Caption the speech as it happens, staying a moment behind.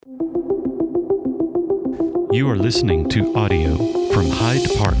You are listening to audio from Hyde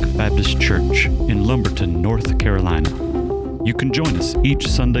Park Baptist Church in Lumberton, North Carolina. You can join us each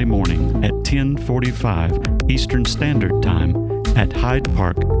Sunday morning at 10:45 Eastern Standard Time at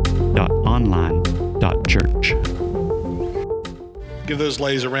hydepark.online.church. Give those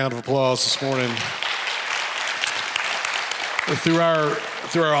ladies a round of applause this morning. Through our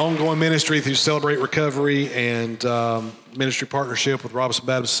ongoing ministry, through Celebrate Recovery and ministry partnership with Robinson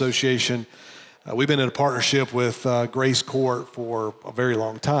Baptist Association, we've been in a partnership with Grace Court for a very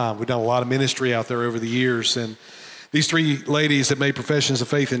long time. We've done a lot of ministry out there over the years, and these three ladies have made professions of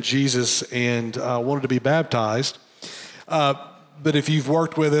faith in Jesus and wanted to be baptized. But if you've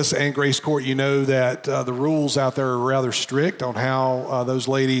worked with us and Grace Court, you know that the rules out there are rather strict on how those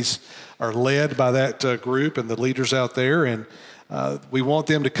ladies are led by that group and the leaders out there. And we want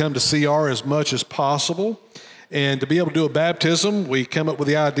them to come to CR as much as possible. And to be able to do a baptism, we come up with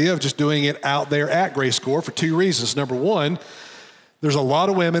the idea of just doing it out there at Grace Court for two reasons. Number one, there's a lot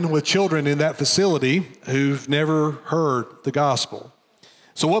of women with children in that facility who've never heard the gospel.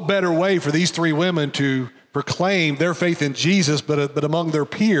 So what better way for these three women to proclaim their faith in Jesus, but among their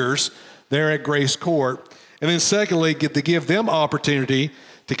peers there at Grace Court. And then secondly, get to give them opportunity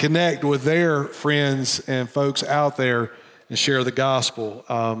to connect with their friends and folks out there and share the gospel.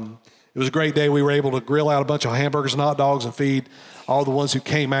 It was a great day. We were able to grill out a bunch of hamburgers and hot dogs and feed all the ones who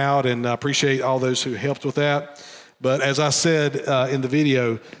came out, and I appreciate all those who helped with that. But as I said in the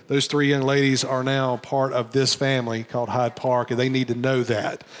video, those three young ladies are now part of this family called Hyde Park, and they need to know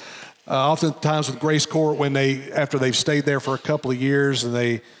that. Oftentimes with Grace Court, after they've stayed there for a couple of years and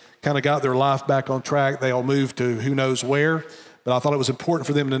they kind of got their life back on track, they'll move to who knows where. But I thought it was important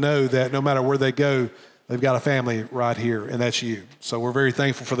for them to know that no matter where they go, they've got a family right here, and that's you. So we're very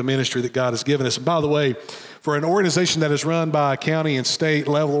thankful for the ministry that God has given us. And by the way, for an organization that is run by a county and state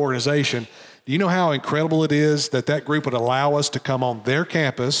level organization, do you know how incredible it is that group would allow us to come on their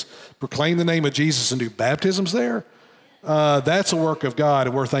campus, proclaim the name of Jesus, and do baptisms there? That's a work of God,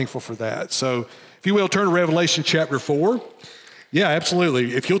 and we're thankful for that. So if you will, turn to Revelation chapter 4. Yeah,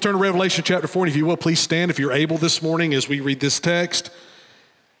 absolutely. If you'll turn to Revelation chapter 4, and if you will, please stand if you're able this morning as we read this text.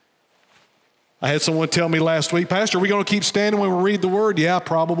 I had someone tell me last week, Pastor, are we going to keep standing when we read the word? Yeah,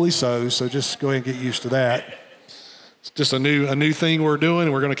 probably so. So just go ahead and get used to that. It's just a new thing we're doing,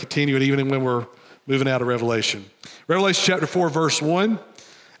 and we're going to continue it even when we're moving out of Revelation. Revelation chapter 4, verse 1.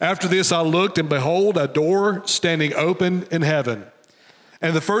 After this I looked, and behold, a door standing open in heaven.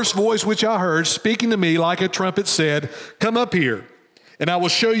 And the first voice which I heard, speaking to me like a trumpet, said, Come up here, and I will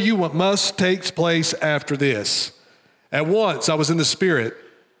show you what must take place after this. At once I was in the Spirit,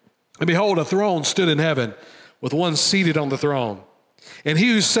 and behold, a throne stood in heaven, with one seated on the throne. And he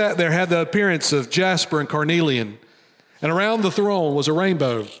who sat there had the appearance of jasper and carnelian, and around the throne was a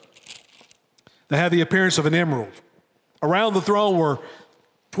rainbow that had the appearance of an emerald. Around the throne were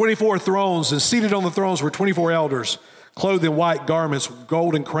 24 thrones, and seated on the thrones were 24 elders, clothed in white garments with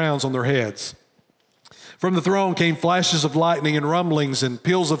golden crowns on their heads. From the throne came flashes of lightning and rumblings and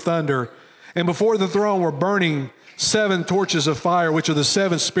peals of thunder, and before the throne were burning 7 torches of fire, which are the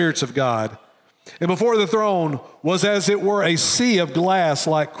 7 spirits of God. And before the throne was as it were a sea of glass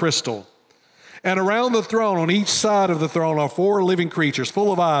like crystal. And around the throne, on each side of the throne, are 4 living creatures,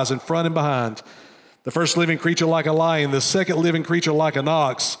 full of eyes in front and behind. The first living creature like a lion, the second living creature like an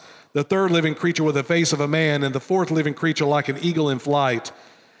ox, the third living creature with the face of a man, and the fourth living creature like an eagle in flight.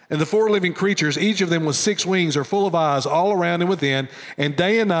 And the 4 living creatures, each of them with 6 wings, are full of eyes all around and within, and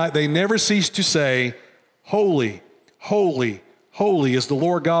day and night they never cease to say, Holy, holy, holy is the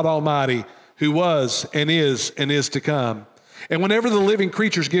Lord God Almighty, who was and is to come. And whenever the living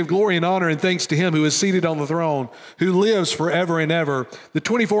creatures give glory and honor and thanks to him who is seated on the throne, who lives forever and ever, the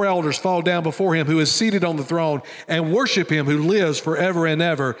 24 elders fall down before him who is seated on the throne and worship him who lives forever and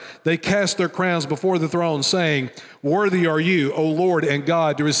ever. They cast their crowns before the throne, saying, Worthy are you, O Lord and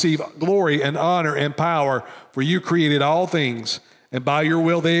God, to receive glory and honor and power, for you created all things, and by your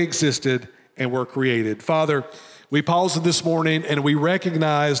will they existed and were created. Father, we pause this morning and we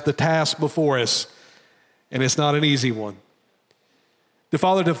recognize the task before us, and it's not an easy one. To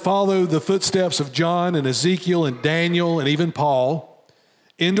follow the footsteps of John and Ezekiel and Daniel and even Paul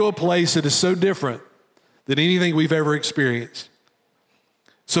into a place that is so different than anything we've ever experienced.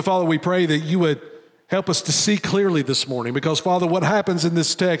 So, Father, we pray that you would help us to see clearly this morning, because, Father, what happens in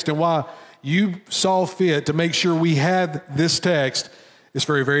this text and why you saw fit to make sure we had this text is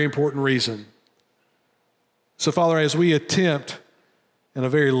for a very important reason. So, Father, as we attempt in a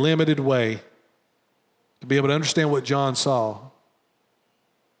very limited way to be able to understand what John saw,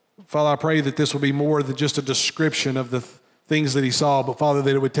 Father, I pray that this will be more than just a description of the things that he saw, but Father,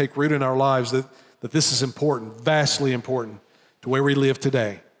 that it would take root in our lives, that that this is important, vastly important to where we live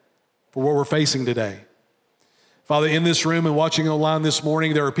today, for what we're facing today. Father, in this room and watching online this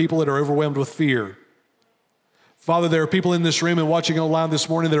morning, there are people that are overwhelmed with fear. Father, there are people in this room and watching online this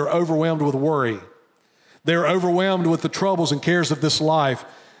morning that are overwhelmed with worry. They're overwhelmed with the troubles and cares of this life.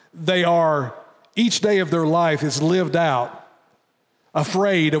 They are, each day of their life is lived out,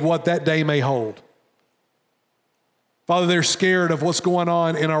 afraid of what that day may hold. Father, they're scared of what's going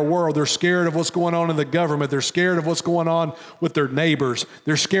on in our world. They're scared of what's going on in the government. They're scared of what's going on with their neighbors.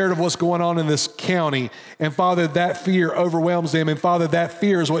 They're scared of what's going on in this county. And Father, that fear overwhelms them. And Father, that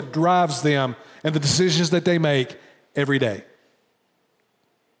fear is what drives them and the decisions that they make every day.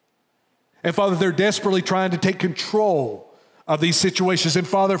 And Father, they're desperately trying to take control of these situations. And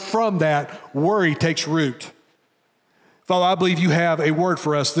Father, from that, worry takes root. Father, I believe you have a word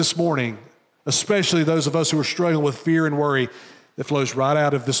for us this morning, especially those of us who are struggling with fear and worry that flows right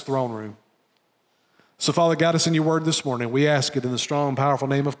out of this throne room. So Father, guide us in your word this morning. We ask it in the strong and powerful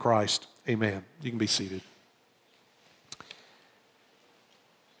name of Christ. Amen. You can be seated.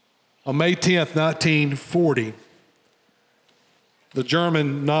 On May 10th, 1940, the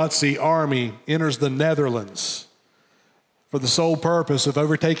German Nazi army enters the Netherlands for the sole purpose of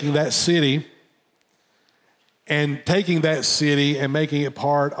overtaking that city and taking that city and making it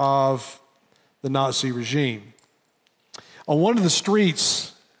part of the Nazi regime. On one of the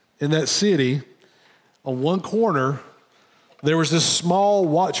streets in that city, on one corner, there was this small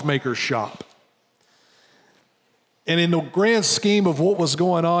watchmaker shop. And in the grand scheme of what was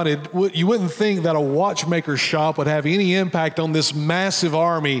going on, you wouldn't think that a watchmaker shop would have any impact on this massive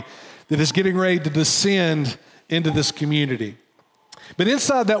army that is getting ready to descend into this community. But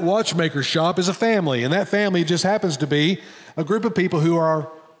inside that watchmaker shop is a family, and that family just happens to be a group of people who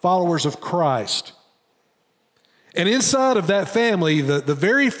are followers of Christ. And inside of that family, the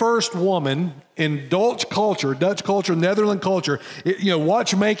very first woman in Dutch culture, Netherlands culture,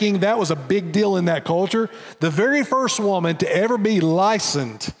 watchmaking, that was a big deal in that culture. The very first woman to ever be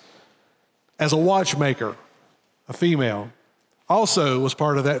licensed as a watchmaker, a female, also was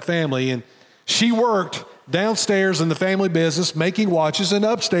part of that family. And she worked downstairs in the family business making watches, and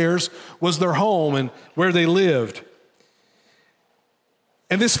upstairs was their home and where they lived.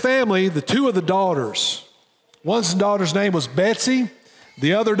 And this family, the two of the daughters, one's daughter's name was Betsy,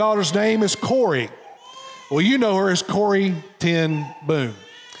 the other daughter's name is Corrie. Well, you know her as Corrie ten Boom.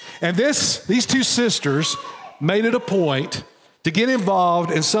 And these two sisters made it a point to get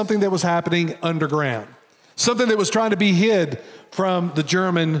involved in something that was happening underground, something that was trying to be hid from the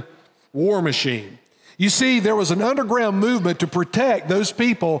German war machine. You see, there was an underground movement to protect those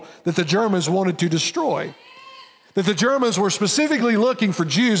people that the Germans wanted to destroy. That the Germans were specifically looking for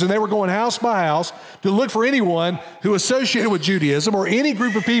Jews, and they were going house by house to look for anyone who associated with Judaism or any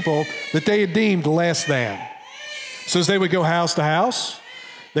group of people that they had deemed less than. So as they would go house to house,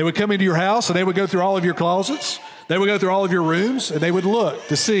 they would come into your house and they would go through all of your closets, they would go through all of your rooms, and they would look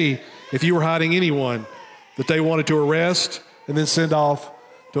to see if you were hiding anyone that they wanted to arrest and then send off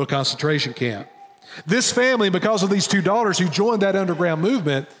to a concentration camp. This family, because of these two daughters who joined that underground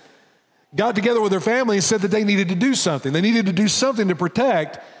movement, got together with their family and said that they needed to do something. They needed to do something to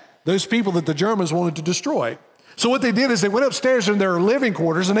protect those people that the Germans wanted to destroy. So what they did is they went upstairs in their living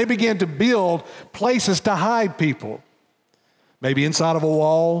quarters and they began to build places to hide people. Maybe inside of a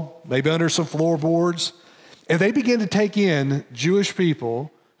wall, maybe under some floorboards. And they began to take in Jewish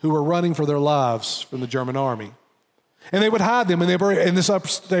people who were running for their lives from the German army. And they would hide them in this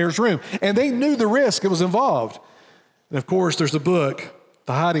upstairs room. And they knew the risk that was involved. And of course, there's a book,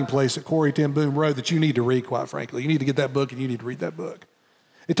 The Hiding Place, that Corrie ten Boom wrote that you need to read, quite frankly. You need to get that book and you need to read that book.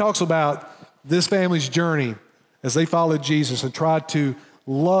 It talks about this family's journey as they followed Jesus and tried to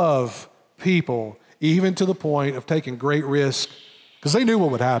love people, even to the point of taking great risk, because they knew what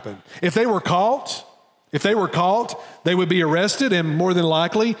would happen. If they were caught, they would be arrested and more than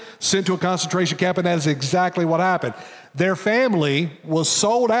likely sent to a concentration camp, and that is exactly what happened. Their family was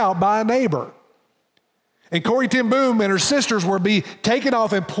sold out by a neighbor. And Corrie ten Boom and her sisters were be taken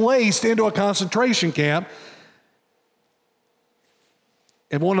off and placed into a concentration camp.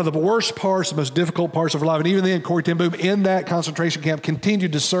 And one of the worst parts, the most difficult parts of her life, and even then Corrie ten Boom in that concentration camp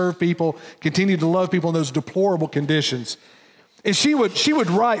continued to serve people, continued to love people in those deplorable conditions. And she would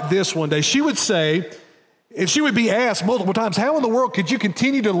write this one day. She would say, and she would be asked multiple times, how in the world could you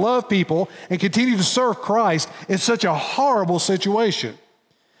continue to love people and continue to serve Christ in such a horrible situation?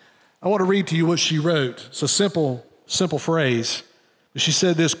 I want to read to you what she wrote. It's a simple phrase. She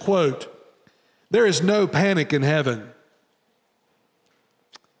said this, quote, "There is no panic in heaven.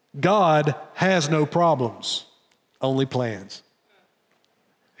 God has no problems, only plans."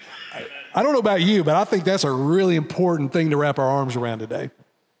 I don't know about you, but I think that's a really important thing to wrap our arms around today.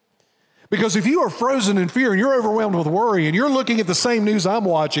 Because if you are frozen in fear and you're overwhelmed with worry and you're looking at the same news I'm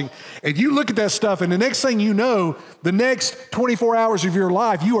watching and you look at that stuff and the next thing you know, the next 24 hours of your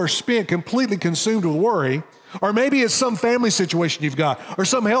life, you are spent completely consumed with worry. Or maybe it's some family situation you've got, or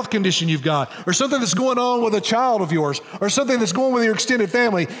some health condition you've got, or something that's going on with a child of yours, or something that's going with your extended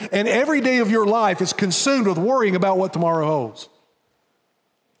family. And every day of your life is consumed with worrying about what tomorrow holds.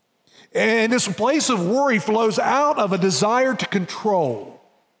 And this place of worry flows out of a desire to control.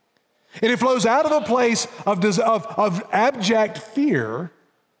 And it flows out of a place of abject fear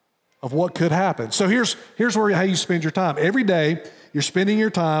of what could happen. So here's how you spend your time. Every day, you're spending your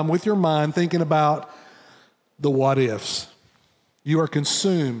time with your mind thinking about the what ifs. You are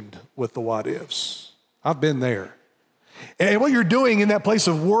consumed with the what ifs. I've been there. And what you're doing in that place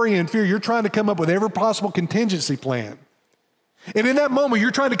of worry and fear, you're trying to come up with every possible contingency plan. And in that moment,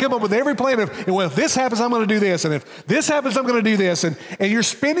 you're trying to come up with every plan of, well, if this happens, I'm going to do this. And if this happens, I'm going to do this. And you're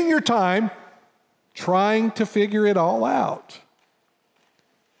spending your time trying to figure it all out.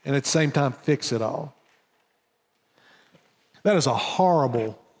 And at the same time, fix it all. That is a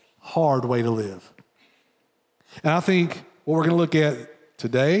horrible, hard way to live. And I think what we're going to look at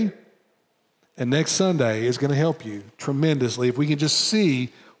today and next Sunday is going to help you tremendously if we can just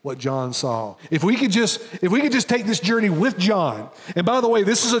see what John saw. If we could just take this journey with John. And by the way,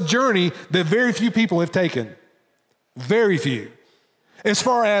 this is a journey that very few people have taken. Very few. As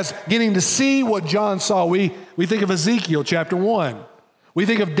far as getting to see what John saw, we think of Ezekiel chapter 1. We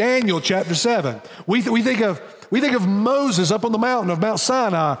think of Daniel chapter 7. We think of Moses up on the mountain of Mount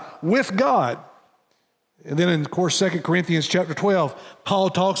Sinai with God. And then in, of course, 2 Corinthians chapter 12,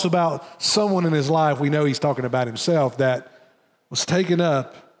 Paul talks about someone in his life, we know he's talking about himself, that was taken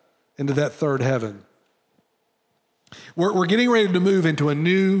up into that third heaven. We're getting ready to move into a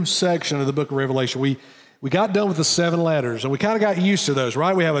new section of the book of Revelation. We got done with the 7 letters, and we kind of got used to those,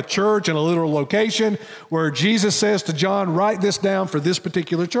 right? We have a church and a literal location where Jesus says to John, write this down for this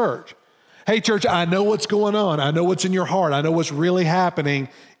particular church. Hey, church, I know what's going on. I know what's in your heart. I know what's really happening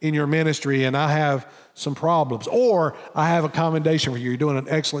in your ministry, and I have some problems. Or I have a commendation for you. You're doing an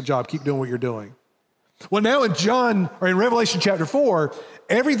excellent job. Keep doing what you're doing. Well, now in Revelation chapter 4,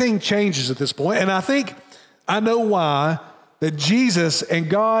 everything changes at this point, and I think I know why that Jesus and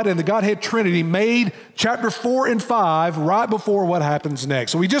God and the Godhead Trinity made chapter 4 and 5 right before what happens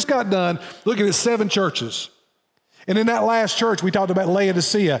next. So we just got done looking at 7 churches. And in that last church, we talked about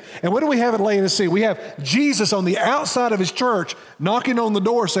Laodicea. And what do we have at Laodicea? We have Jesus on the outside of his church knocking on the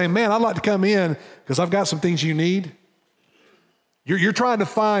door saying, man, I'd like to come in because I've got some things you need. You're trying to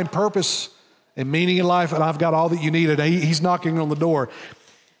find purpose and meaning in life, and I've got all that you need. And he's knocking on the door.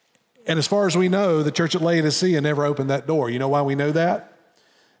 And as far as we know, the church at Laodicea never opened that door. You know why we know that?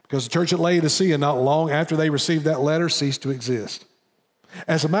 Because the church at Laodicea, not long after they received that letter, ceased to exist.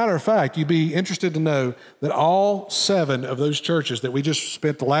 As a matter of fact, you'd be interested to know that all 7 of those churches that we just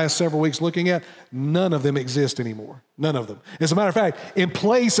spent the last several weeks looking at, none of them exist anymore. None of them. As a matter of fact, in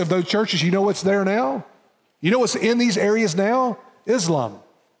place of those churches, you know what's there now? You know what's in these areas now? Islam.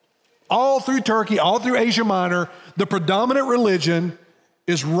 All through Turkey, all through Asia Minor, the predominant religion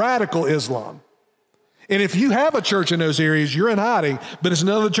is radical Islam. And if you have a church in those areas, you're in hiding, but it's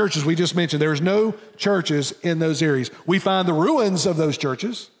none of the churches we just mentioned. There's no churches in those areas. We find the ruins of those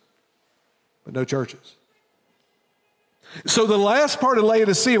churches, but no churches. So the last part of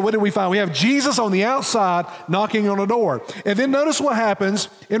Laodicea, what did we find? We have Jesus on the outside knocking on a door. And then notice what happens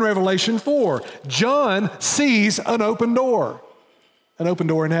in Revelation 4. John sees an open door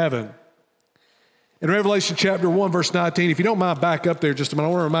in heaven. In Revelation chapter 1, verse 19, if you don't mind, back up there just a minute.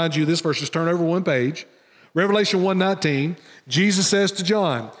 I want to remind you of this verse. Just turn over one page. Revelation 1:19, Jesus says to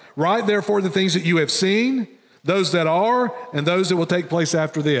John, write therefore the things that you have seen, those that are, and those that will take place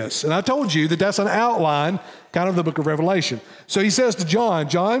after this. And I told you that that's an outline, kind of the book of Revelation. So he says to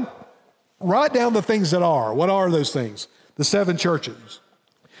John, write down the things that are. What are those things? The 7 churches.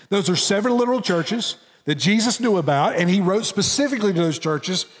 Those are 7 literal churches that Jesus knew about, and he wrote specifically to those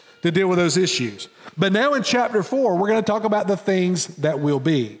churches to deal with those issues. But now in chapter 4, we're going to talk about the things that will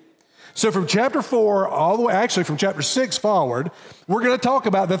be. So from chapter 4 all the way, actually from chapter 6 forward, we're going to talk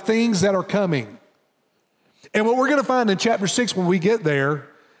about the things that are coming. And what we're going to find in chapter 6 when we get there,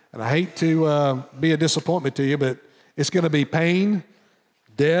 and I hate to be a disappointment to you, but it's going to be pain,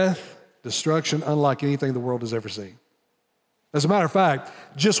 death, destruction, unlike anything the world has ever seen. As a matter of fact,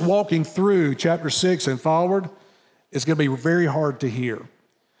 just walking through chapter 6 and forward is going to be very hard to hear.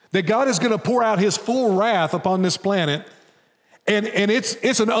 That God is going to pour out his full wrath upon this planet, And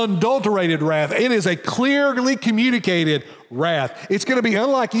it's an unadulterated wrath. It is a clearly communicated wrath. It's going to be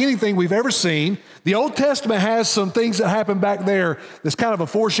unlike anything we've ever seen. The Old Testament has some things that happen back there that's kind of a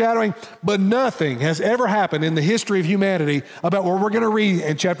foreshadowing, but nothing has ever happened in the history of humanity about what we're going to read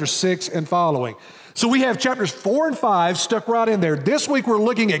in chapter 6 and following. So we have chapters 4 and 5 stuck right in there. This week we're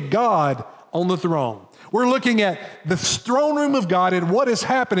looking at God on the throne. We're looking at the throne room of God and what is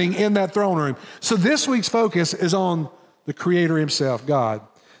happening in that throne room. So this week's focus is on the Creator himself, God.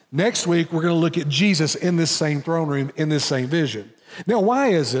 Next week, we're going to look at Jesus in this same throne room, in this same vision. Now, why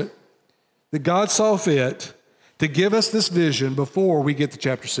is it that God saw fit to give us this vision before we get to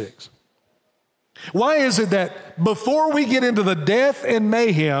chapter 6? Why is it that before we get into the death and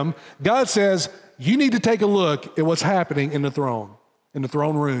mayhem, God says, you need to take a look at what's happening in the throne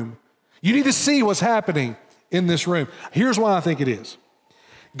room. You need to see what's happening in this room. Here's why I think it is.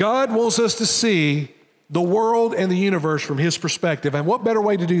 God wants us to see the world and the universe from his perspective. And what better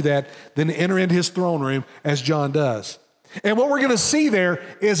way to do that than to enter into his throne room as John does? And what we're going to see there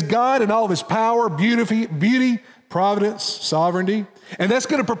is God in all of his power, beauty, providence, sovereignty. And that's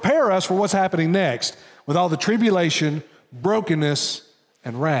going to prepare us for what's happening next with all the tribulation, brokenness,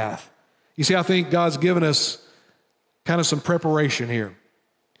 and wrath. You see, I think God's given us kind of some preparation here.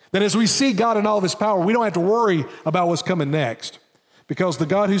 That as we see God in all of his power, we don't have to worry about what's coming next, because the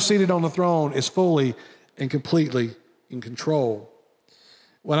God who's seated on the throne is fully and completely in control.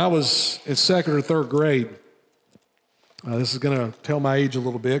 When I was in second or third grade, this is going to tell my age a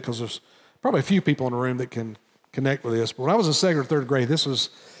little bit because there's probably a few people in the room that can connect with this. But when I was in second or third grade, this was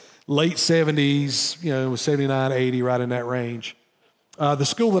late 70s, it was 79, 80, right in that range. The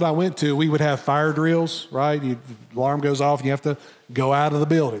school that I went to, we would have fire drills, right? The alarm goes off and you have to go out of the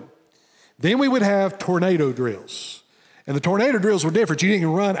building. Then we would have tornado drills. And the tornado drills were different. You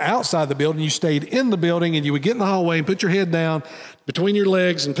didn't run outside the building. You stayed in the building, and you would get in the hallway and put your head down between your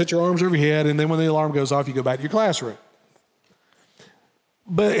legs and put your arms over your head, and then when the alarm goes off, you go back to your classroom.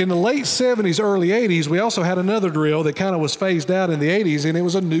 But in the late 70s, early 80s, we also had another drill that kind of was phased out in the 80s, and it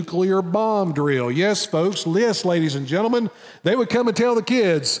was a nuclear bomb drill. Yes, folks, yes, ladies and gentlemen, they would come and tell the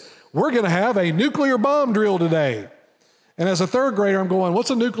kids, we're going to have a nuclear bomb drill today. And as a third grader, I'm going, what's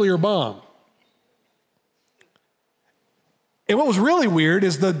a nuclear bomb? And what was really weird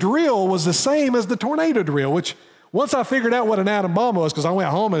is the drill was the same as the tornado drill, which once I figured out what an atom bomb was, because I went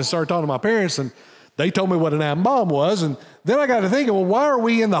home and started talking to my parents, and they told me what an atom bomb was. And then I got to thinking, well, why are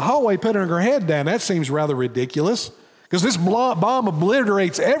we in the hallway putting our head down? That seems rather ridiculous, because this bomb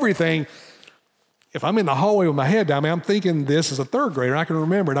obliterates everything. If I'm in the hallway with my head down, I'm thinking this as a third grader. I can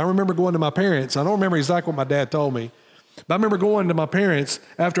remember it. I remember going to my parents. I don't remember exactly what my dad told me, but I remember going to my parents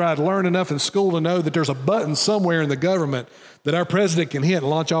after I'd learned enough in school to know that there's a button somewhere in the government that our president can hit and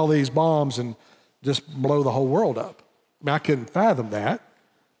launch all these bombs and just blow the whole world up. I mean, I couldn't fathom that,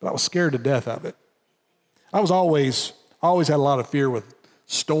 but I was scared to death of it. I was always had a lot of fear with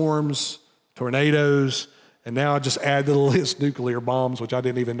storms, tornadoes, and now I just add to the list nuclear bombs, which I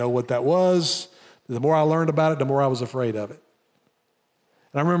didn't even know what that was. The more I learned about it, the more I was afraid of it.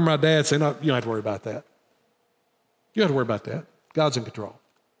 And I remember my dad saying, no, you don't have to worry about that. You don't have to worry about that. God's in control.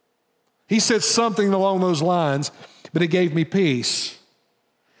 He said something along those lines, but it gave me peace.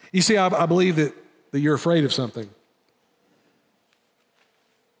 You see, I believe that you're afraid of something.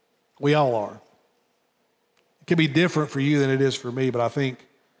 We all are. It can be different for you than it is for me, but I think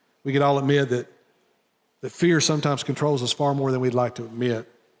we can all admit that fear sometimes controls us far more than we'd like to admit.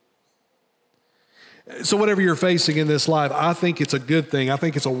 So whatever you're facing in this life, I think it's a good thing. I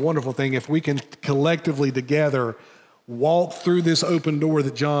think it's a wonderful thing if we can collectively together walk through this open door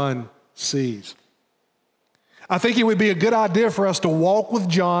that John sees. I think it would be a good idea for us to walk with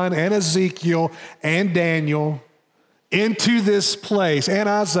John and Ezekiel and Daniel into this place and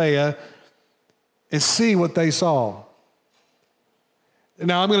Isaiah and see what they saw.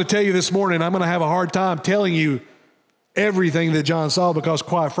 Now, I'm going to tell you this morning, I'm going to have a hard time telling you everything that John saw because,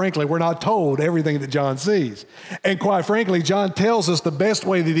 quite frankly, we're not told everything that John sees. And quite frankly, John tells us the best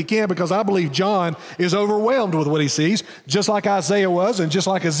way that he can because I believe John is overwhelmed with what he sees, just like Isaiah was and just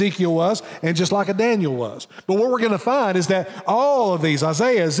like Ezekiel was and just like a Daniel was. But what we're going to find is that all of these,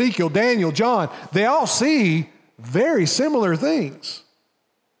 Isaiah, Ezekiel, Daniel, John, they all see very similar things.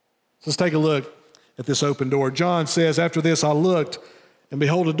 So let's take a look at this open door. John says, after this I looked, and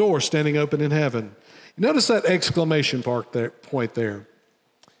behold, a door standing open in heaven. Notice that exclamation point there.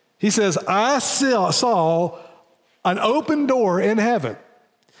 He says, I saw an open door in heaven.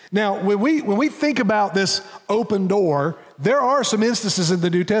 Now, when we think about this open door, there are some instances in the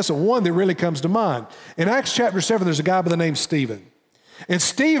New Testament, one that really comes to mind. In Acts chapter 7, there's a guy by the name Stephen. And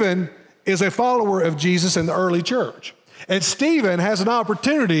Stephen is a follower of Jesus in the early church. And Stephen has an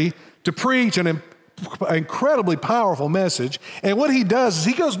opportunity to preach an incredibly powerful message. And what he does is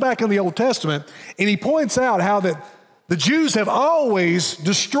he goes back in the Old Testament and he points out how that the Jews have always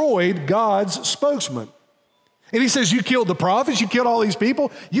destroyed God's spokesman. And he says, you killed the prophets, you killed all these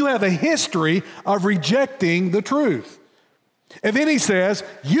people. You have a history of rejecting the truth. And then he says,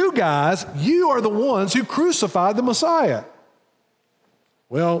 you guys, you are the ones who crucified the Messiah.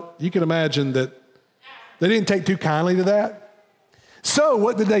 Well, you can imagine that they didn't take too kindly to that. So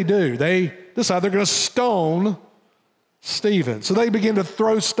what did they do? They decided they're going to stone Stephen. So they begin to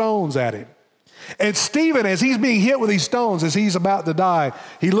throw stones at him. And Stephen, as he's being hit with these stones, as he's about to die,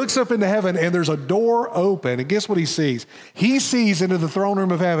 he looks up into heaven and there's a door open. And guess what he sees? He sees into the throne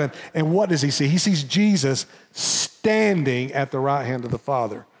room of heaven. And what does he see? He sees Jesus standing at the right hand of the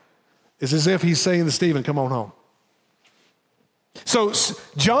Father. It's as if he's saying to Stephen, come on home. So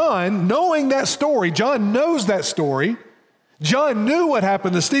John, knowing that story, John knows that story. John knew what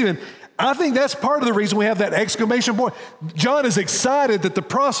happened to Stephen. I think that's part of the reason we have that exclamation point. John is excited that the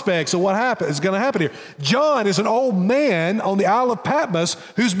prospects of what is going to happen here. John is an old man on the Isle of Patmos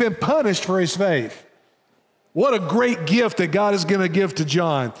who's been punished for his faith. What a great gift that God is going to give to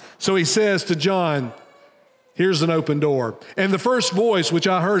John. So he says to John, here's an open door. And the first voice, which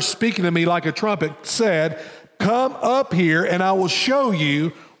I heard speaking to me like a trumpet, said, come up here and I will show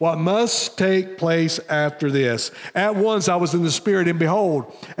you what must take place after this. At once I was in the Spirit, and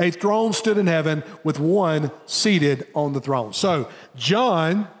behold, a throne stood in heaven with one seated on the throne. So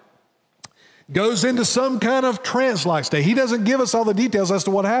John goes into some kind of trance-like state. He doesn't give us all the details as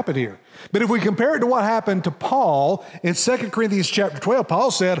to what happened here. But if we compare it to what happened to Paul in 2 Corinthians chapter 12, Paul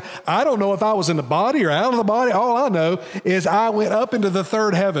said, I don't know if I was in the body or out of the body. All I know is I went up into the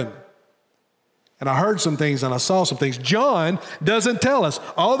third heaven. And I heard some things and I saw some things. John doesn't tell us.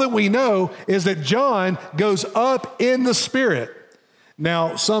 All that we know is that John goes up in the Spirit.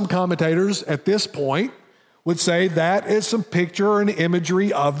 Now, some commentators at this point would say that is some picture and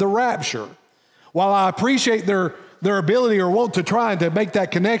imagery of the rapture. While I appreciate their ability or want to try and to make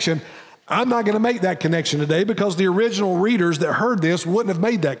that connection, I'm not going to make that connection today because the original readers that heard this wouldn't have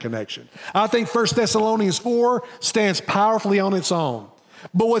made that connection. I think 1 Thessalonians 4 stands powerfully on its own.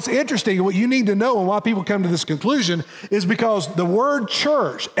 But what's interesting, what you need to know and why people come to this conclusion is because the word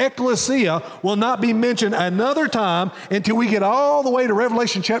church, ecclesia, will not be mentioned another time until we get all the way to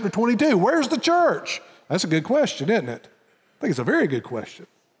Revelation chapter 22. Where's the church? That's a good question, isn't it? I think it's a very good question.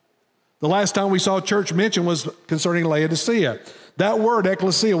 The last time we saw church mentioned was concerning Laodicea. That word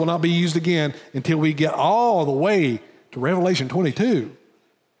ecclesia will not be used again until we get all the way to Revelation 22.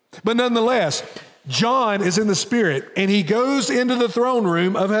 But nonetheless, John is in the Spirit, and he goes into the throne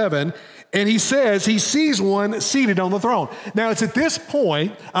room of heaven, and he says he sees one seated on the throne. Now, it's at this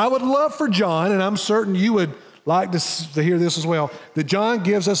point, I would love for John, and I'm certain you would like to hear this as well, that John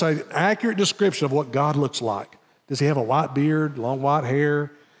gives us an accurate description of what God looks like. Does he have a white beard, long white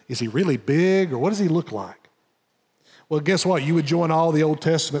hair? Is he really big, or what does he look like? Well, guess what? You would join all the Old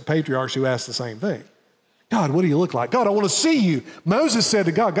Testament patriarchs who asked the same thing. God, what do you look like? God, I want to see you. Moses said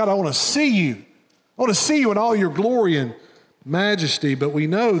to God, God, I want to see you. I want to see you in all your glory and majesty, but we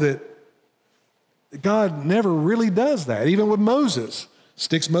know that God never really does that. Even with Moses,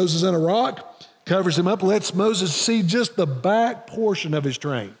 sticks Moses in a rock, covers him up, lets Moses see just the back portion of his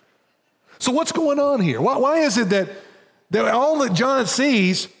train. So what's going on here? Why is it that all that John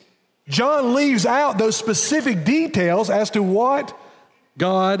sees, John leaves out those specific details as to what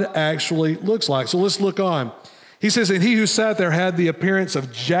God actually looks like? So let's look on. He says, and he who sat there had the appearance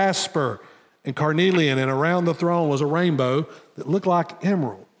of jasper and carnelian, and around the throne was a rainbow that looked like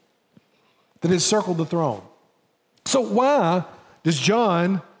emerald that encircled the throne. So why does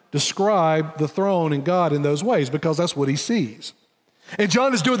John describe the throne and God in those ways? Because that's what he sees. And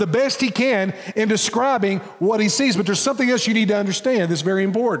John is doing the best he can in describing what he sees, but there's something else you need to understand that's very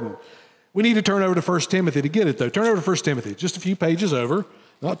important. We need to turn over to 1 Timothy to get it, though. Turn over to 1 Timothy, just a few pages over,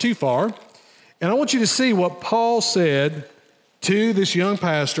 not too far. And I want you to see what Paul said to this young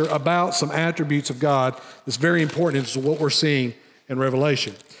pastor about some attributes of God that's very important to what we're seeing in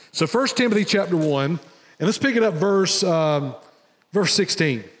Revelation. So 1 Timothy chapter 1, and let's pick it up verse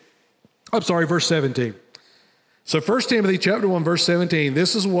 16. I'm sorry, verse 17. So 1 Timothy chapter 1, verse 17,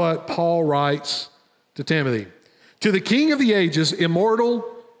 this is what Paul writes to Timothy. To the King of the ages, immortal,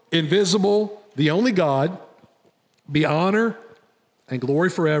 invisible, the only God, be honor and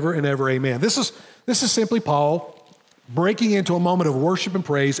glory forever and ever. Amen. This is simply Paul breaking into a moment of worship and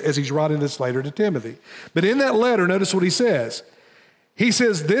praise as he's writing this letter to Timothy. But in that letter, notice what he says. He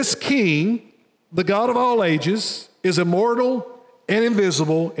says, this King, the God of all ages, is immortal and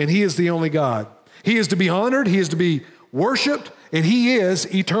invisible, and he is the only God. He is to be honored, he is to be worshiped, and he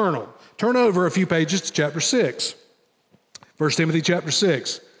is eternal. Turn over a few pages to chapter 6. 1 Timothy chapter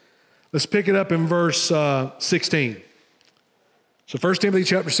 6. Let's pick it up in verse 16. So 1 Timothy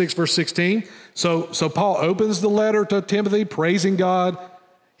chapter 6, verse 16. So Paul opens the letter to Timothy, praising God.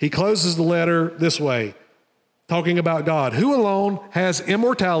 He closes the letter this way, talking about God, who alone has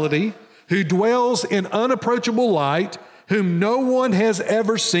immortality, who dwells in unapproachable light, whom no one has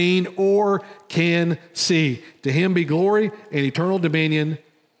ever seen or can see. To him be glory and eternal dominion.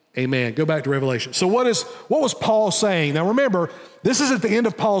 Amen. Go back to Revelation. So what was Paul saying? Now remember, this is at the end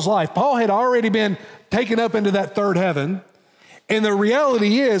of Paul's life. Paul had already been taken up into that third heaven. And the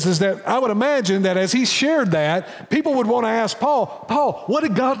reality is that I would imagine that as he shared that, people would want to ask Paul, what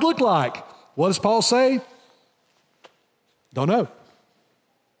did God look like? What does Paul say? Don't know.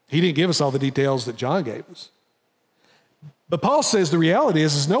 He didn't give us all the details that John gave us. But Paul says the reality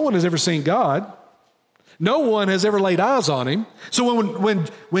is no one has ever seen God. No one has ever laid eyes on him. So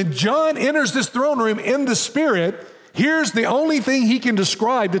when John enters this throne room in the Spirit, here's the only thing he can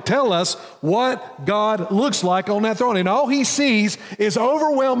describe to tell us what God looks like on that throne. And all he sees is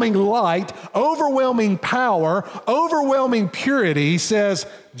overwhelming light, overwhelming power, overwhelming purity. He says,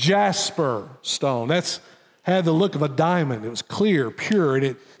 jasper stone. That's had the look of a diamond. It was clear, pure, and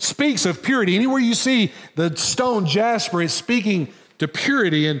it speaks of purity. Anywhere you see the stone jasper, it's speaking to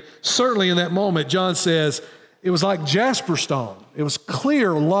purity. And certainly in that moment, John says, it was like jasper stone. It was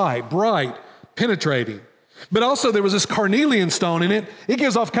clear light, bright, penetrating. But also there was this carnelian stone in it. It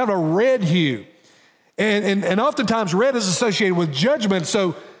gives off kind of a red hue. And oftentimes red is associated with judgment.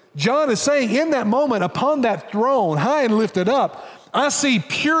 So John is saying in that moment, upon that throne, high and lifted up, I see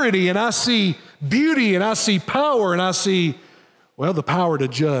purity and I see beauty and I see power and I see, the power to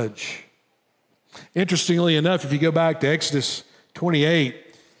judge. Interestingly enough, if you go back to Exodus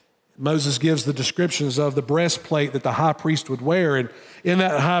 28, Moses gives the descriptions of the breastplate that the high priest would wear. And in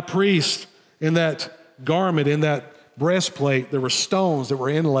that high priest, in that garment, in that breastplate, there were stones that were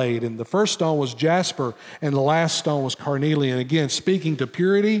inlaid. And the first stone was jasper and the last stone was carnelian. Again, speaking to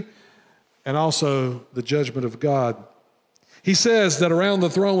purity and also the judgment of God. He says that around the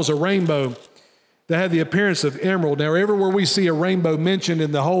throne was a rainbow that had the appearance of emerald. Now, everywhere we see a rainbow mentioned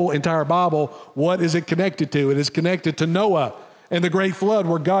in the whole entire Bible, what is it connected to? It is connected to Noah and the great flood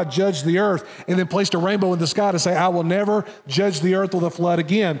where God judged the earth and then placed a rainbow in the sky to say, I will never judge the earth with a flood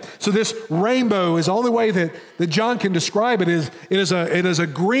again. So this rainbow is the only way that John can describe it is it is a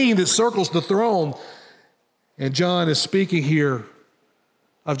green that circles the throne. And John is speaking here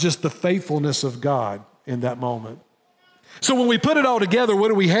of just the faithfulness of God in that moment. So when we put it all together, what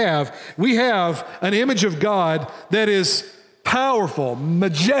do we have? We have an image of God that is powerful,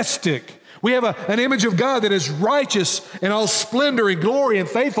 majestic. We have an image of God that is righteous in all splendor and glory and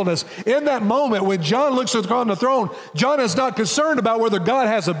faithfulness. In that moment, when John looks on the throne, John is not concerned about whether God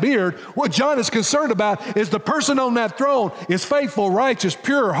has a beard. What John is concerned about is the person on that throne is faithful, righteous,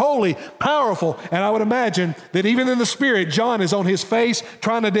 pure, holy, powerful. And I would imagine that even in the spirit, John is on his face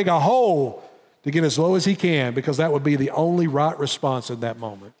trying to dig a hole to get as low as he can, because that would be the only right response in that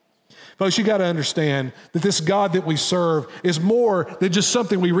moment. Folks, you got to understand that this God that we serve is more than just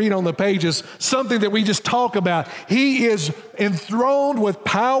something we read on the pages, something that we just talk about. He is enthroned with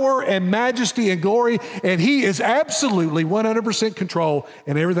power and majesty and glory, and he is absolutely 100% control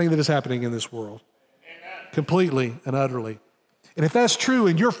in everything that is happening in this world. Amen. Completely and utterly. And if that's true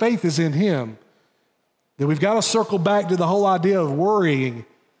and your faith is in him, then we've got to circle back to the whole idea of worrying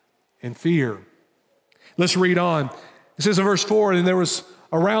and fear. Let's read on. It says in verse 4, and there was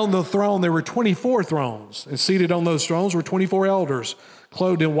around the throne, there were 24 thrones, and seated on those thrones were 24 elders,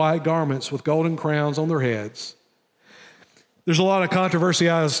 clothed in white garments with golden crowns on their heads. There's a lot of controversy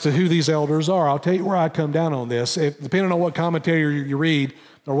as to who these elders are. I'll tell you where I come down on this. Depending on what commentary you read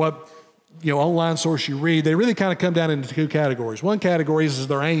or what online source you read, they really kind of come down into two categories. One category is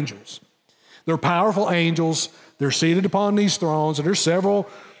they're angels. They're powerful angels. They're seated upon these thrones, and there's several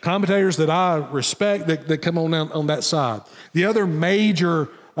commentators that I respect that come on that side. The other major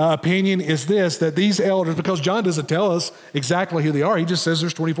opinion is this, that these elders, because John doesn't tell us exactly who they are, he just says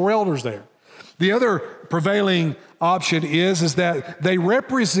there's 24 elders there. The other prevailing option is that they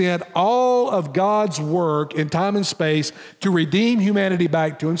represent all of God's work in time and space to redeem humanity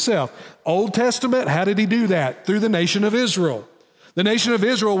back to himself. Old Testament, how did he do that? Through the nation of Israel. The nation of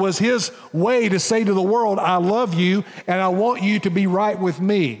Israel was his way to say to the world, I love you and I want you to be right with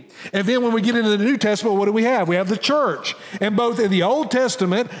me. And then when we get into the New Testament, what do we have? We have the church. And both in the Old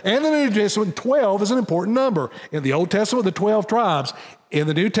Testament and the New Testament, 12 is an important number. In the Old Testament, the 12 tribes. In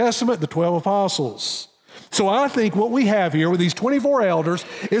the New Testament, the 12 apostles. So I think what we have here with these 24 elders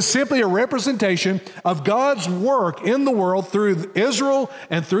is simply a representation of God's work in the world through Israel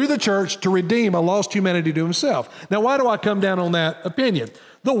and through the church to redeem a lost humanity to himself. Now, why do I come down on that opinion?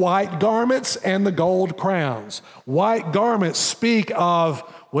 The white garments and the gold crowns. White garments speak of,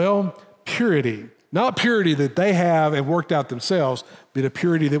 well, purity. Not purity that they have and worked out themselves, but a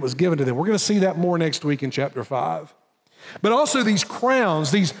purity that was given to them. We're going to see that more next week in chapter 5. But also these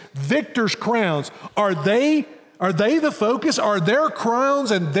crowns, these victors' crowns, are they the focus? Are their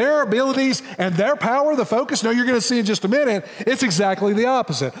crowns and their abilities and their power the focus? No, you're going to see in just a minute, it's exactly the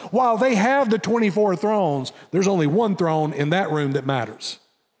opposite. While they have the 24 thrones, there's only one throne in that room that matters.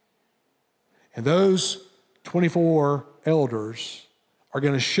 And those 24 elders are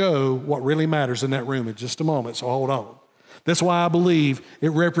going to show what really matters in that room in just a moment, so hold on. That's why I believe it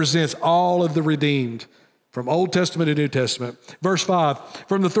represents all of the redeemed from Old Testament to New Testament. Verse 5,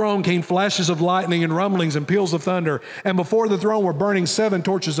 from the throne came flashes of lightning and rumblings and peals of thunder, and before the throne were burning 7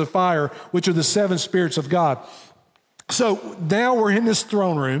 torches of fire, which are the 7 spirits of God. So now we're in this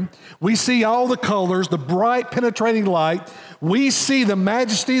throne room. We see all the colors, the bright penetrating light. We see the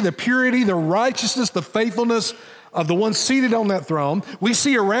majesty, the purity, the righteousness, the faithfulness of the one seated on that throne. We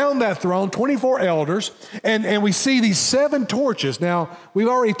see around that throne 24 elders, and we see these 7 torches. Now, we've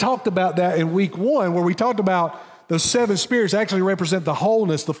already talked about that in week 1, where we talked about those 7 spirits actually represent the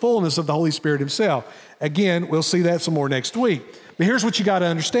wholeness, the fullness of the Holy Spirit himself. Again, we'll see that some more next week. But here's what you got to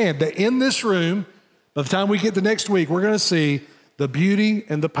understand, that in this room, by the time we get to next week, we're going to see the beauty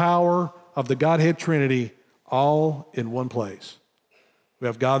and the power of the Godhead Trinity all in one place. We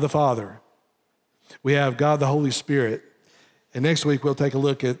have God the Father. We have God the Holy Spirit. And next week we'll take a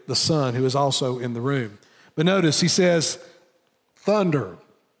look at the Son, who is also in the room. But notice he says thunder,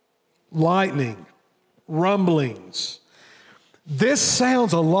 lightning, rumblings. This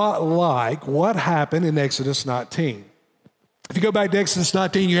sounds a lot like what happened in Exodus 19. If you go back to Exodus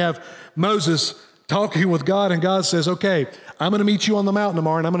 19, you have Moses talking with God, and God says, okay, I'm going to meet you on the mountain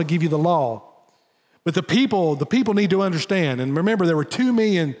tomorrow, and I'm going to give you the law. But the people need to understand. And remember, there were 2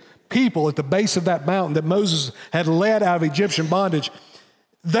 million people at the base of that mountain that Moses had led out of Egyptian bondage.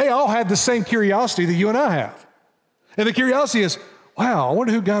 They all had the same curiosity that you and I have. And the curiosity is, wow, I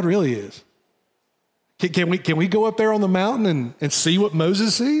wonder who God really is. Can we go up there on the mountain and see what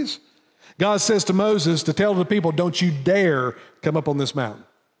Moses sees? God says to Moses to tell the people, don't you dare come up on this mountain.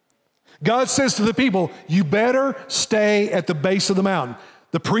 God says to the people, you better stay at the base of the mountain.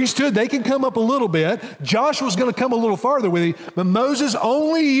 The priesthood, they can come up a little bit. Joshua's going to come a little farther with you. But Moses,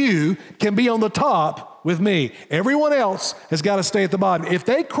 only you can be on the top with me. Everyone else has got to stay at the bottom. If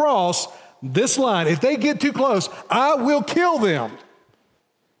they cross this line, if they get too close, I will kill them.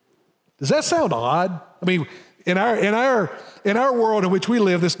 Does that sound odd? I mean, in our world in which we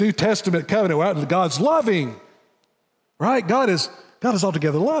live, this New Testament covenant, God's loving, right? God is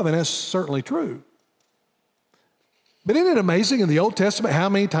altogether love, and that's certainly true. But isn't it amazing in the Old Testament how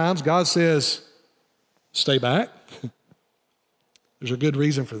many times God says, stay back? There's a good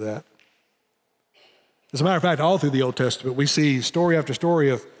reason for that. As a matter of fact, all through the Old Testament, we see story after story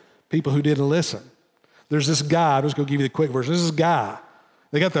of people who didn't listen. There's this guy, I'm just going to give you the quick version. There's this guy.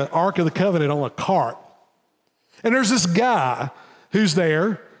 They got the Ark of the Covenant on a cart. And there's this guy who's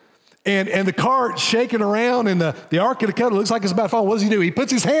there, and the cart shaking around, and the Ark of the Covenant looks like it's about to fall. What does he do? He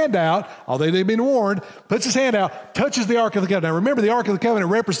puts his hand out, although they've been warned, puts his hand out, touches the Ark of the Covenant. Now remember, the Ark of the Covenant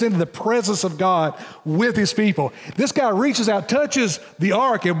represented the presence of God with his people. This guy reaches out, touches the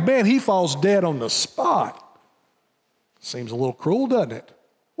Ark, and man, he falls dead on the spot. Seems a little cruel, doesn't it?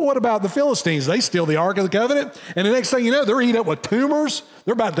 Well, what about the Philistines? They steal the Ark of the Covenant, and the next thing you know, they're eaten up with tumors.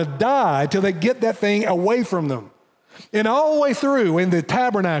 They're about to die until they get that thing away from them. And all the way through in the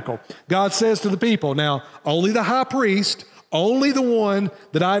tabernacle, God says to the people, now, only the high priest, only the one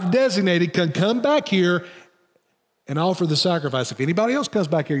that I've designated can come back here and offer the sacrifice. If anybody else comes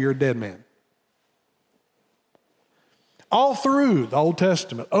back here, you're a dead man. All through the Old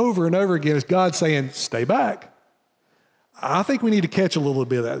Testament, over and over again, is God saying, stay back. I think we need to catch a little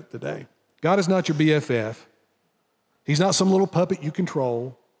bit of that today. God is not your BFF. He's not some little puppet you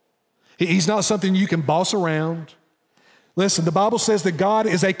control. He's not something you can boss around. Listen, the Bible says that God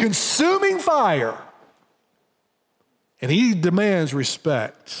is a consuming fire, and he demands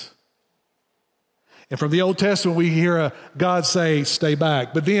respect. And from the Old Testament, we hear God say, stay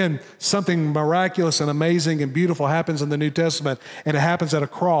back. But then something miraculous and amazing and beautiful happens in the New Testament, and it happens at a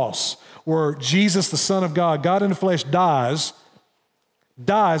cross where Jesus, the Son of God, God in the flesh, dies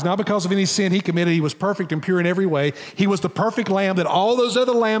dies, not because of any sin he committed. He was perfect and pure in every way. He was the perfect lamb that all those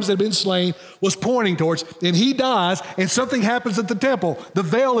other lambs that had been slain was pointing towards. And he dies, and something happens at the temple. The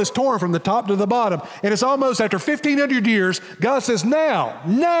veil is torn from the top to the bottom. And it's almost after 1,500 years, God says,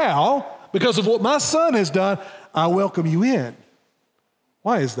 now, because of what my son has done, I welcome you in.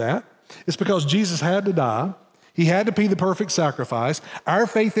 Why is that? It's because Jesus had to die. He had to be the perfect sacrifice. Our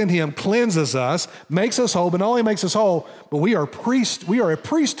faith in him cleanses us, makes us whole, but not only makes us whole, but we are a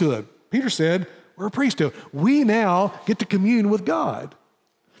priesthood. Peter said, we're a priesthood. We now get to commune with God.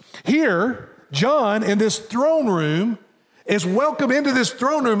 Here, John in this throne room is welcomed into this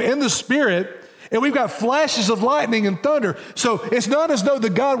throne room in the Spirit, and we've got flashes of lightning and thunder. So it's not as though the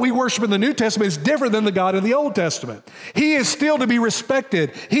God we worship in the New Testament is different than the God in the Old Testament. He is still to be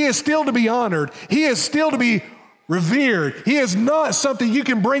respected. He is still to be honored. He is still to be revered. He is not something you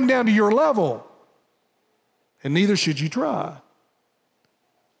can bring down to your level. And neither should you try.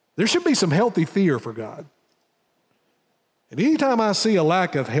 There should be some healthy fear for God. And anytime I see a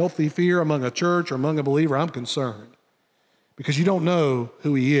lack of healthy fear among a church or among a believer, I'm concerned. Because you don't know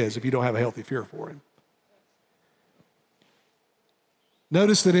who he is if you don't have a healthy fear for him.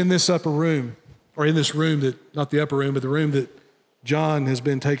 Notice that in this upper room, or in this room that, not the upper room, but the room that John has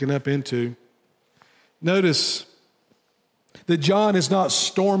been taken up into, notice that John is not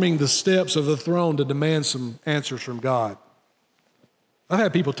storming the steps of the throne to demand some answers from God. I've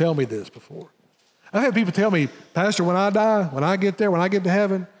had people tell me this before. I've had people tell me, Pastor, when I die, when I get there, when I get to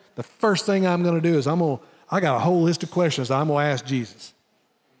heaven, the first thing I'm going to do is I got a whole list of questions that I'm going to ask Jesus.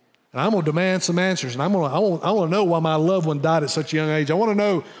 And I'm going to demand some answers. And I want to know why my loved one died at such a young age. I want to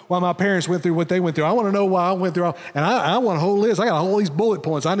know why my parents went through what they went through. I want to know why I went through all. And I want a whole list. I got all these bullet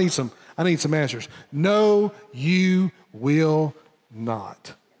points. I need some answers. No, you will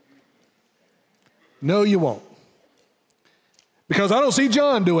not. No, you won't. Because I don't see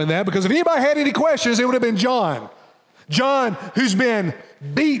John doing that. Because if anybody had any questions, it would have been John. John, who's been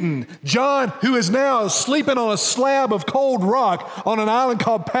beaten. John, who is now sleeping on a slab of cold rock on an island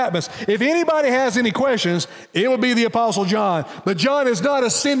called Patmos. If anybody has any questions, it would be the Apostle John. But John is not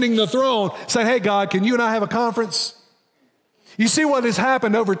ascending the throne saying, hey, God, can you and I have a conference? You see what has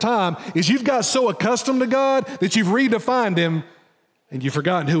happened over time is you've got so accustomed to God that you've redefined him and you've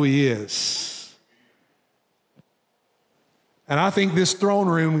forgotten who he is. And I think this throne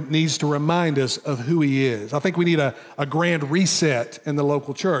room needs to remind us of who he is. I think we need a grand reset in the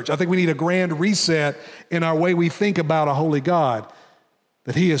local church. I think we need a grand reset in our way we think about a holy God,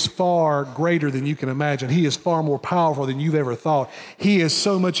 that he is far greater than you can imagine. He is far more powerful than you've ever thought. He is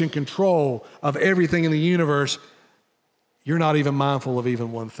so much in control of everything in the universe, you're not even mindful of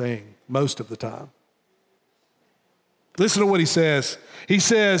even one thing most of the time. Listen to what he says. He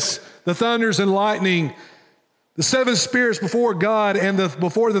says, the thunders and lightning, the seven spirits before God and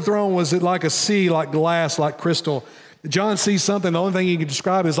before the throne was it like a sea, like glass, like crystal. John sees something, the only thing he can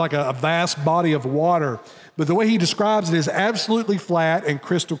describe is like a vast body of water. But the way he describes it is absolutely flat and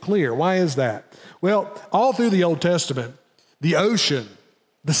crystal clear. Why is that? Well, all through the Old Testament, the ocean,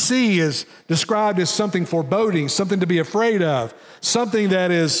 the sea is described as something foreboding, something to be afraid of, something that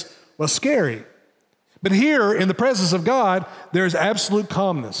is, well, scary. But here, in the presence of God, there is absolute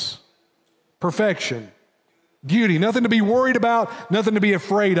calmness, perfection, beauty, nothing to be worried about, nothing to be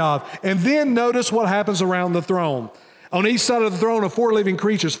afraid of. And then notice what happens around the throne. On each side of the throne are four living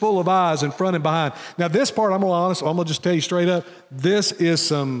creatures full of eyes in front and behind. Now this part, I'm going to just tell you straight up, this is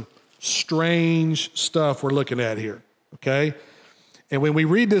some strange stuff we're looking at here, okay? And when we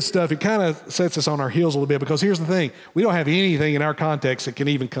read this stuff, it kind of sets us on our heels a little bit because here's the thing. We don't have anything in our context that can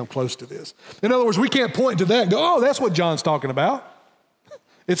even come close to this. In other words, we can't point to that and go, oh, that's what John's talking about.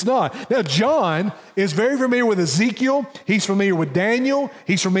 It's not. Now, John is very familiar with Ezekiel. He's familiar with Daniel.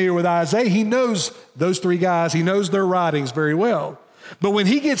 He's familiar with Isaiah. He knows those three guys. He knows their writings very well. But when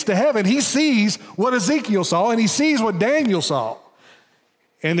he gets to heaven, he sees what Ezekiel saw and he sees what Daniel saw.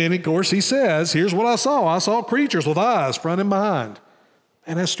 And then, of course, he says, here's what I saw. I saw creatures with eyes front and behind.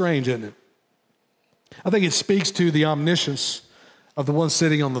 And that's strange, isn't it? I think it speaks to the omniscience of the one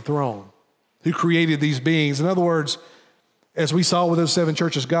sitting on the throne who created these beings. In other words, as we saw with those seven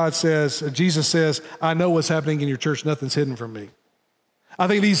churches, Jesus says, I know what's happening in your church. Nothing's hidden from me. I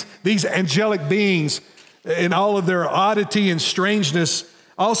think these angelic beings in all of their oddity and strangeness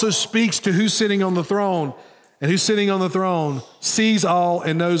also speaks to who's sitting on the throne. And who's sitting on the throne sees all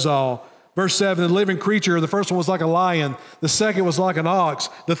and knows all. Verse 7, the living creature, the first one was like a lion. The second was like an ox.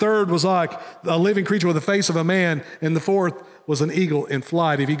 The third was like a living creature with the face of a man. And the fourth was an eagle in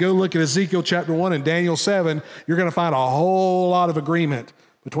flight. If you go look at Ezekiel chapter 1 and Daniel 7, you're going to find a whole lot of agreement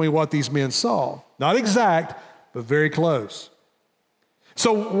between what these men saw. Not exact, but very close.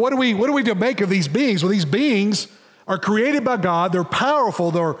 So what do we to make of these beings? Well, these beings are created by God. They're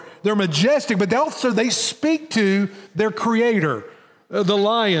powerful. They're majestic, but also they speak to their creator, the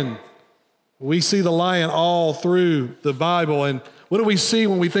lion. We see the lion all through the Bible. And what do we see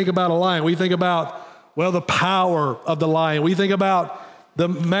when we think about a lion? We think about, well, the power of the lion. We think about the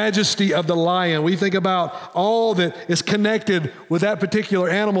majesty of the lion. We think about all that is connected with that particular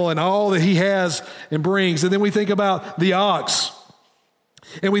animal and all that he has and brings. And then we think about the ox.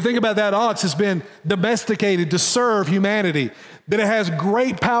 And we think about that ox has been domesticated to serve humanity, that it has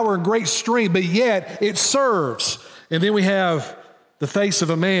great power and great strength, but yet it serves. And then we have the face of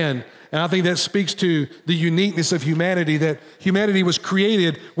a man. And I think that speaks to the uniqueness of humanity, that humanity was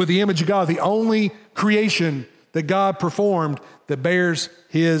created with the image of God, the only creation that God performed that bears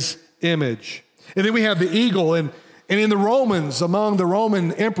his image. And then we have the eagle. And in the Romans, among the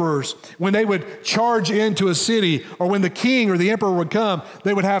Roman emperors, when they would charge into a city, or when the king or the emperor would come,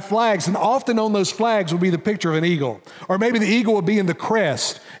 they would have flags. And often on those flags would be the picture of an eagle. Or maybe the eagle would be in the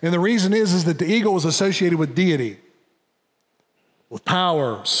crest. And the reason is that the eagle was associated with deity, with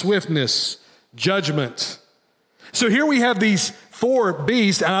power, swiftness, judgment. So here we have these four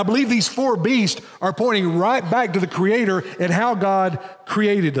beasts, and I believe these four beasts are pointing right back to the Creator and how God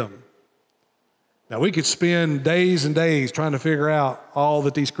created them. Now, we could spend days and days trying to figure out all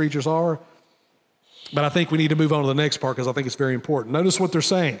that these creatures are, but I think we need to move on to the next part because I think it's very important. Notice what they're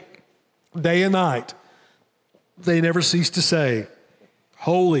saying. Day and night, they never cease to say,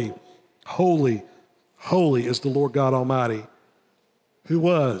 "Holy, holy, holy is the Lord God Almighty, who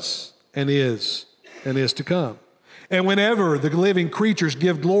was and is to come." And whenever the living creatures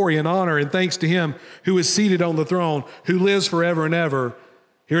give glory and honor and thanks to him who is seated on the throne, who lives forever and ever.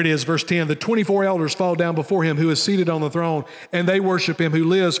 Here it is, verse 10. The 24 elders fall down before him who is seated on the throne, and they worship him who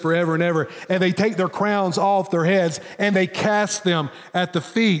lives forever and ever. And they take their crowns off their heads, and they cast them at the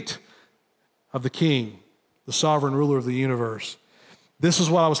feet of the King, the sovereign ruler of the universe. This is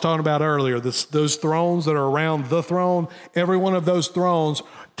what I was talking about earlier. Those thrones that are around the throne, every one of those thrones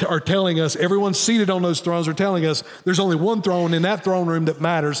are telling us, everyone seated on those thrones are telling us there's only one throne in that throne room that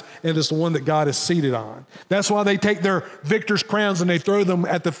matters, and it's the one that God is seated on. That's why they take their victor's crowns and they throw them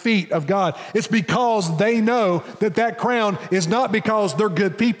at the feet of God. It's because they know that that crown is not because they're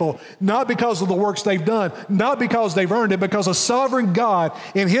good people, not because of the works they've done, not because they've earned it, because a sovereign God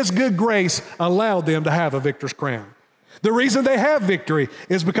in his good grace allowed them to have a victor's crown. The reason they have victory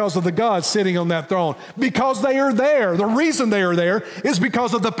is because of the God sitting on that throne. Because they are there. The reason they are there is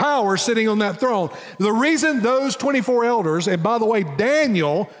because of the power sitting on that throne. The reason those 24 elders, and by the way,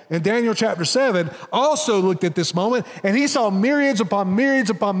 Daniel, in Daniel chapter 7, also looked at this moment, and he saw myriads upon myriads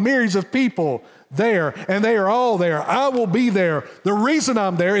upon myriads of people there, and they are all there. I will be there. The reason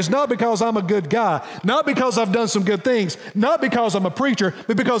I'm there is not because I'm a good guy, not because I've done some good things, not because I'm a preacher,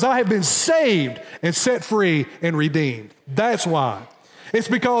 but because I have been saved and set free and redeemed. That's why. It's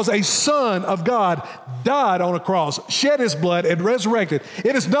because a son of God died on a cross, shed his blood, and resurrected.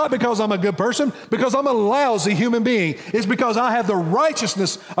 It is not because I'm a good person, because I'm a lousy human being. It's because I have the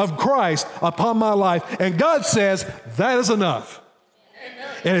righteousness of Christ upon my life, and God says that is enough.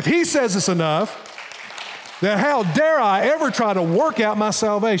 And if he says it's enough, then how dare I ever try to work out my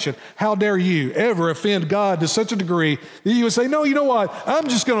salvation? How dare you ever offend God to such a degree that you would say, no, you know what? I'm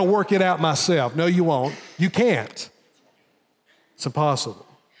just going to work it out myself. No, you won't. You can't. It's impossible.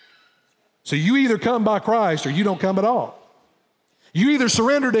 So you either come by Christ or you don't come at all. You either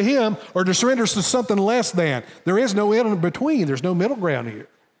surrender to him or to surrender to something less than. There is no in between. There's no middle ground here.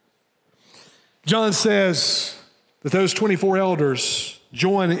 John says that those 24 elders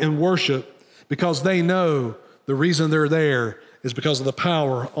join in worship because they know the reason they're there is because of the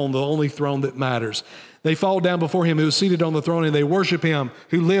power on the only throne that matters. They fall down before him who is seated on the throne, and they worship him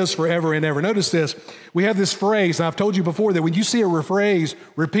who lives forever and ever. Notice this. We have this phrase, and I've told you before that when you see a phrase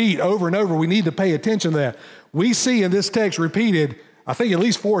repeat over and over, we need to pay attention to that. We see in this text repeated, I think at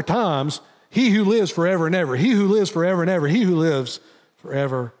least 4 times, he who lives forever and ever, he who lives forever and ever, he who lives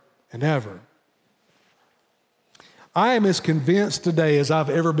forever and ever. I am as convinced today as I've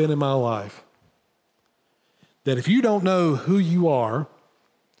ever been in my life that if you don't know who you are,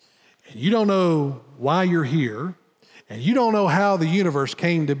 and you don't know why you're here, and you don't know how the universe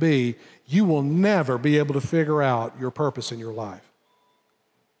came to be, you will never be able to figure out your purpose in your life.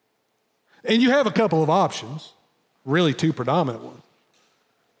 And you have a couple of options, really 2 predominant ones.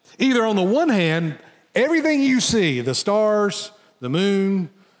 Either on the one hand, everything you see, the stars, the moon,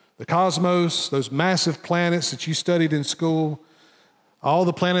 the cosmos, those massive planets that you studied in school, all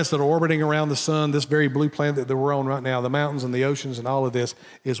the planets that are orbiting around the sun, this very blue planet that we're on right now, the mountains and the oceans and all of this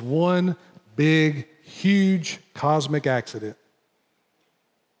is one big, huge cosmic accident.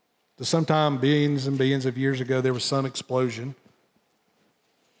 sometime billions and billions of years ago, there was some explosion.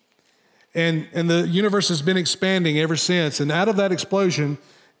 And the universe has been expanding ever since. And out of that explosion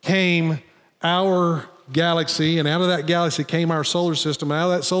came our galaxy, and out of that galaxy came our solar system. And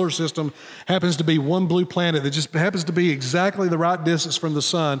out of that solar system happens to be one blue planet that just happens to be exactly the right distance from the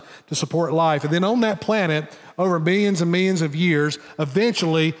sun to support life. And then on that planet, over millions and millions of years,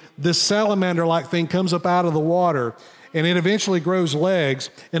 eventually this salamander-like thing comes up out of the water, and it eventually grows legs.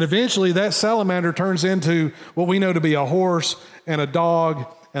 And eventually that salamander turns into what we know to be a horse and a dog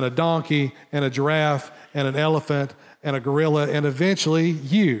and a donkey and a giraffe and an elephant and a gorilla, and eventually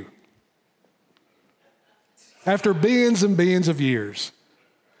you. After billions and billions of years.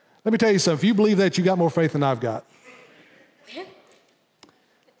 Let me tell you something. If you believe that, you got more faith than I've got.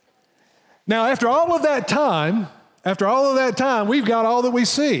 Now, after all of that time, we've got all that we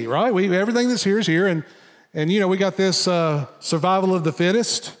see, right? Everything that's here is here. And you know, we got this survival of the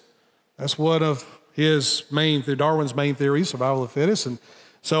fittest. That's one of Darwin's main theories, survival of the fittest. And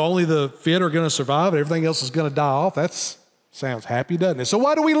so only the fit are going to survive, and everything else is going to die off. That sounds happy, doesn't it? So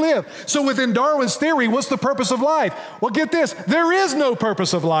why do we live? So within Darwin's theory, what's the purpose of life? Well, get this. There is no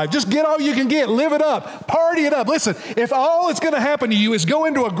purpose of life. Just get all you can get. Live it up. Party it up. Listen, if all that's going to happen to you is go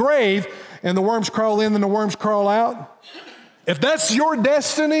into a grave and the worms crawl in and the worms crawl out, if that's your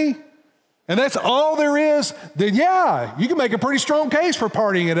destiny and that's all there is, then yeah, you can make a pretty strong case for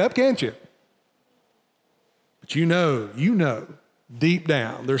partying it up, can't you? But you know, deep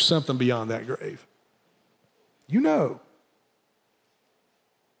down, there's something beyond that grave. You know.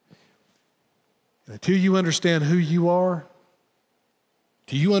 Until you understand who you are,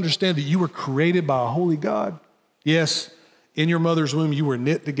 do you understand that you were created by a holy God? Yes, in your mother's womb you were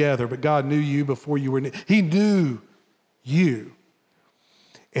knit together, but God knew you before you were knit. He knew you.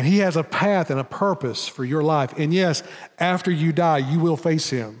 And He has a path and a purpose for your life. And yes, after you die, you will face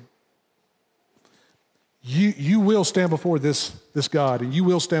Him. You will stand before this God, and you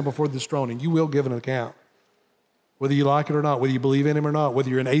will stand before this throne, and you will give an account. Whether you like it or not, whether you believe in Him or not, whether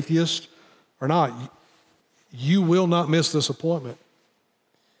you're an atheist or not, you will not miss this appointment.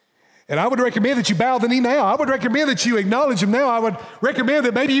 And I would recommend that you bow the knee now. I would recommend that you acknowledge Him now. I would recommend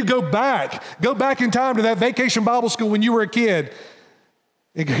that maybe you go back in time to that vacation Bible school when you were a kid.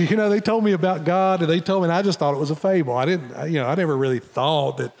 And, you know, they told me about God, and and I just thought it was a fable. I never really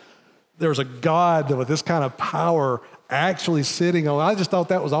thought that there was a God with this kind of power actually sitting on. I just thought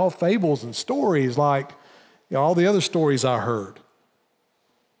that was all fables and stories like, you know, all the other stories I heard.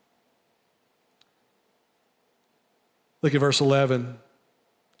 Look at verse 11.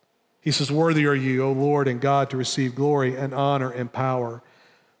 He says, "Worthy are you, O Lord and God, to receive glory and honor and power.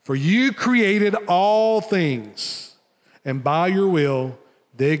 For you created all things, and by your will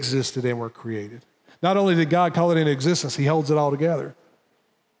they existed and were created." Not only did God call it into existence, He holds it all together.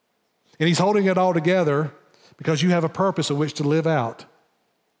 And He's holding it all together because you have a purpose in which to live out.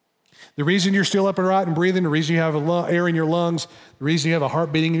 The reason you're still upright and breathing, the reason you have air in your lungs, the reason you have a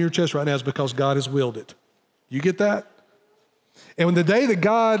heart beating in your chest right now is because God has willed it. You get that? And when the day that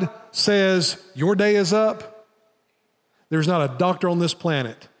God says your day is up, there's not a doctor on this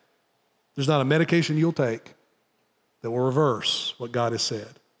planet, there's not a medication you'll take that will reverse what God has said.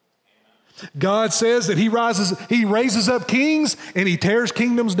 God says that He raises up kings and He tears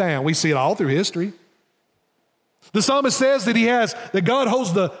kingdoms down. We see it all through history. The psalmist says that God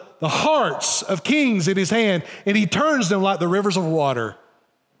holds the hearts of kings in His hand and He turns them like the rivers of water.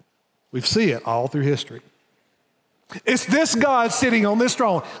 We see it all through history. It's this God sitting on this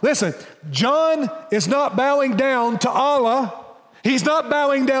throne. Listen, John is not bowing down to Allah. He's not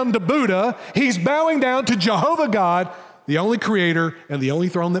bowing down to Buddha. He's bowing down to Jehovah God, the only creator and the only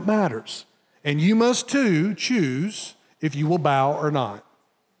throne that matters. And you must too choose if you will bow or not.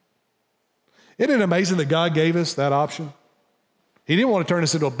 Isn't it amazing that God gave us that option? He didn't want to turn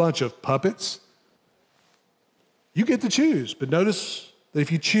us into a bunch of puppets. You get to choose, but notice that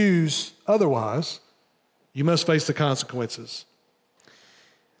if you choose otherwise, you must face the consequences.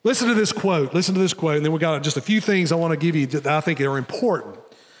 Listen to this quote, and then we got just a few things I want to give you that I think are important.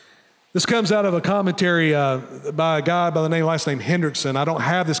 This comes out of a commentary by a guy by the last name Hendrickson. I don't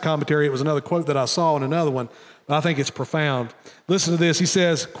have this commentary. It was another quote that I saw in another one, but I think it's profound. Listen to this. He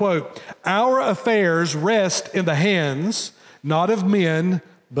says, quote, "Our affairs rest in the hands, not of men,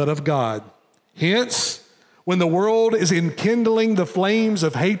 but of God. Hence, when the world is enkindling the flames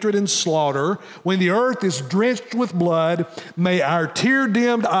of hatred and slaughter, when the earth is drenched with blood, may our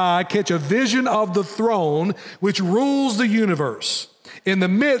tear-dimmed eye catch a vision of the throne which rules the universe. In the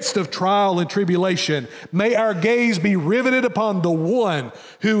midst of trial and tribulation, may our gaze be riveted upon the one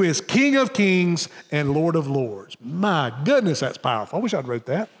who is King of kings and Lord of lords." My goodness, that's powerful. I wish I'd wrote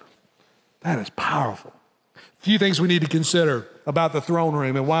that. That is powerful. A few things we need to consider about the throne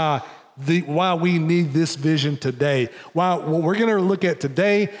room and why we need this vision today. What we're going to look at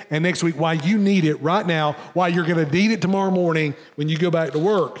today and next week, why you need it right now, why you're going to need it tomorrow morning when you go back to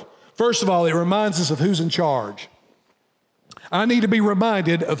work. First of all, it reminds us of who's in charge. I need to be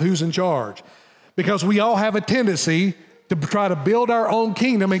reminded of who's in charge because we all have a tendency to try to build our own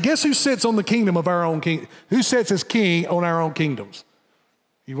kingdom. And guess who sits on the kingdom of our own kingdom? Who sits as king on our own kingdoms?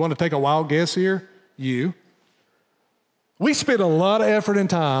 You want to take a wild guess here? You. We spend a lot of effort and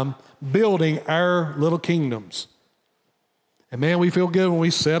time building our little kingdoms. And man, we feel good when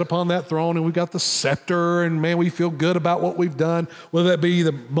we sit upon that throne and we've got the scepter, and man, we feel good about what we've done, whether that be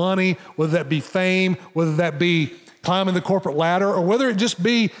the money, whether that be fame, whether that be climbing the corporate ladder, or whether it just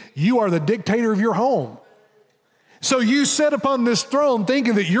be you are the dictator of your home. So you sit upon this throne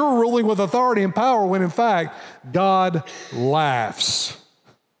thinking that you're ruling with authority and power when in fact, God laughs.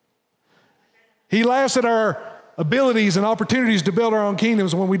 He laughs at our abilities and opportunities to build our own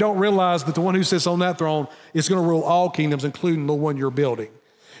kingdoms when we don't realize that the one who sits on that throne is going to rule all kingdoms, including the one you're building.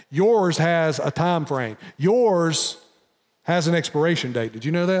 Yours has a time frame. Yours has an expiration date. Did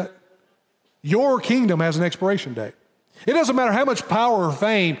you know that? Your kingdom has an expiration date. It doesn't matter how much power or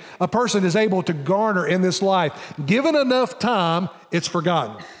fame a person is able to garner in this life. Given enough time, it's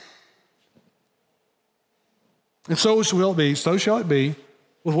forgotten. And so shall it be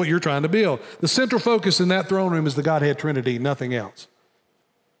with what you're trying to build. The central focus in that throne room is the Godhead Trinity, nothing else.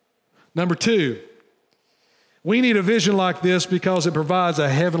 Number two, we need a vision like this because it provides a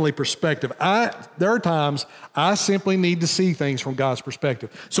heavenly perspective. There are times I simply need to see things from God's perspective.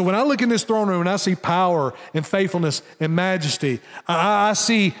 So when I look in this throne room and I see power and faithfulness and majesty, I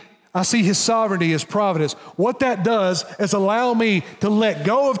see His sovereignty, His providence. What that does is allow me to let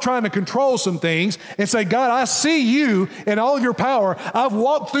go of trying to control some things and say, God, I see you in all of your power. I've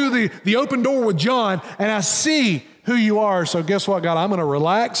walked through the open door with John and I see who you are. So guess what, God? I'm going to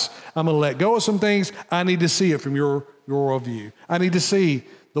relax. I'm going to let go of some things. I need to see it from your worldview. I need to see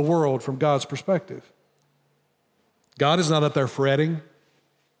the world from God's perspective. God is not up there fretting.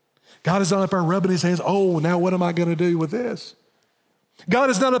 God is not up there rubbing His hands. Oh, now what am I going to do with this? God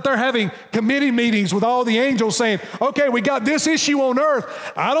is not up there having committee meetings with all the angels saying, okay, we got this issue on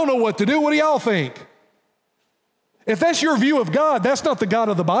earth. I don't know what to do. What do y'all think? If that's your view of God, that's not the God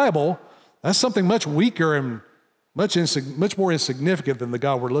of the Bible. That's something much weaker and much more insignificant than the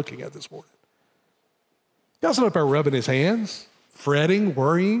God we're looking at this morning. God's not up there rubbing His hands, fretting,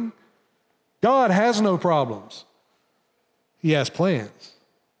 worrying. God has no problems. He has plans.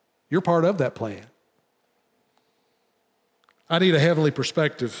 You're part of that plan. I need a heavenly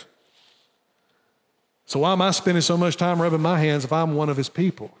perspective. So why am I spending so much time rubbing my hands if I'm one of His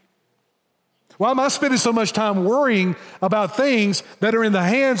people? Why am I spending so much time worrying about things that are in the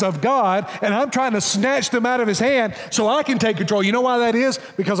hands of God and I'm trying to snatch them out of His hand so I can take control? You know why that is?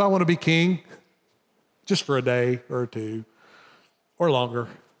 Because I want to be king just for a day or two or longer.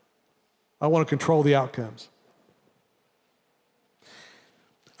 I want to control the outcomes.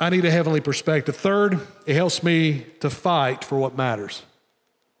 I need a heavenly perspective. Third, it helps me to fight for what matters.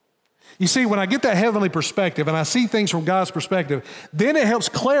 You see, when I get that heavenly perspective and I see things from God's perspective, then it helps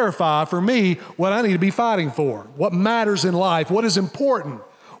clarify for me what I need to be fighting for, what matters in life, what is important,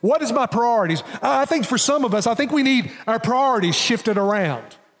 what is my priorities. I think for some of us, I think we need our priorities shifted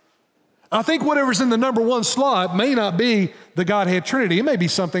around. I think whatever's in the number one slot may not be the Godhead Trinity. It may be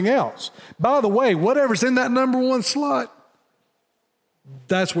something else. By the way, whatever's in that number one slot,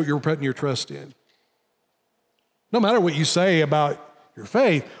 that's what you're putting your trust in. No matter what you say about your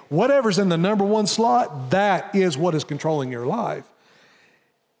faith, whatever's in the number one slot, that is what is controlling your life.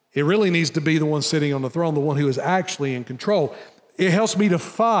 It really needs to be the one sitting on the throne, the one who is actually in control. It helps me to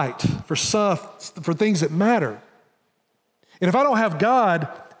fight for things that matter. And if I don't have God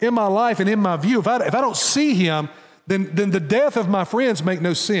in my life and in my view, if I don't see Him, then the death of my friends make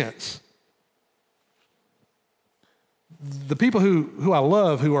no sense. The people who I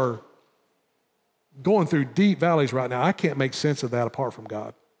love who are going through deep valleys right now, I can't make sense of that apart from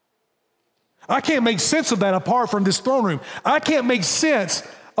God. I can't make sense of that apart from this throne room. I can't make sense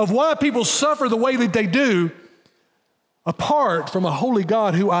of why people suffer the way that they do apart from a holy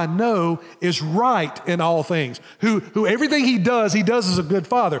God who I know is right in all things, who everything He does as a good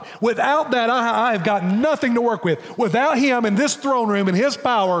Father. Without that, I have got nothing to work with. Without Him in this throne room and His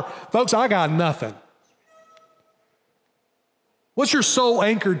power, folks, I got nothing. What's your soul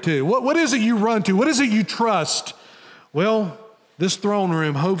anchored to? What is it you run to? What is it you trust? Well, this throne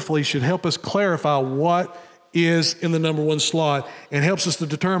room hopefully should help us clarify what is in the number one slot and helps us to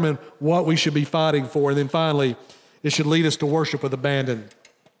determine what we should be fighting for. And then finally, it should lead us to worship with abandon.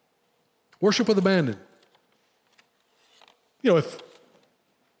 Worship with abandon. You know, if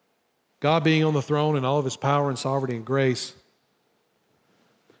God being on the throne and all of his power and sovereignty and grace,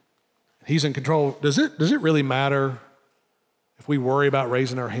 he's in control, does it really matter if we worry about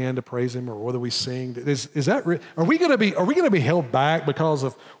raising our hand to praise him or whether we sing? Are we going to be held back because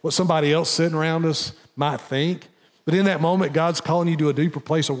of what somebody else sitting around us might think? But in that moment, God's calling you to a deeper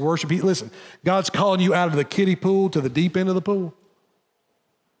place of worship. Listen, God's calling you out of the kiddie pool to the deep end of the pool.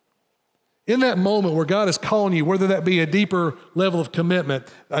 In that moment where God is calling you, whether that be a deeper level of commitment,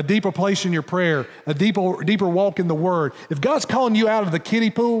 a deeper place in your prayer, a deeper walk in the Word, if God's calling you out of the kiddie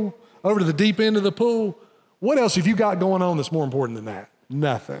pool over to the deep end of the pool, what else have you got going on that's more important than that?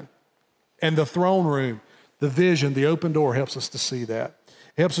 Nothing. And the throne room, the vision, the open door helps us to see that.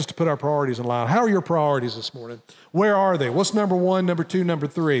 It helps us to put our priorities in line. How are your priorities this morning? Where are they? What's number one, number two, number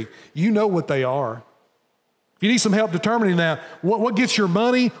three? You know what they are. If you need some help determining that, what gets your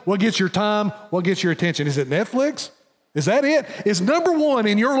money, what gets your time, what gets your attention? Is it Netflix? Is that it? Is number one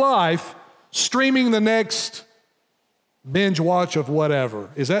in your life streaming the next binge watch of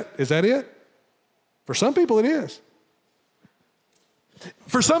whatever? Is that it? For some people it is.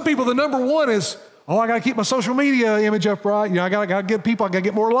 For some people the number one is, I got to keep my social media image up right. You know, I got to get people, I got to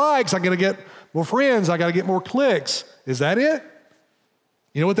get more likes, I got to get more friends, I got to get more clicks. Is that it?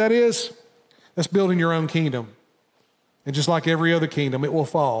 You know what that is? That's building your own kingdom. And just like every other kingdom, it will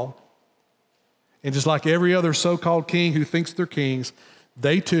fall. And just like every other so-called king who thinks they're kings,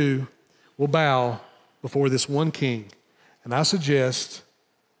 they too will bow before this one king. And I suggest,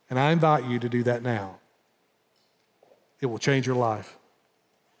 and I invite you to do that now. It will change your life.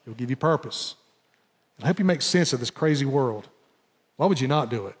 It will give you purpose. It'll help you make sense of this crazy world. Why would you not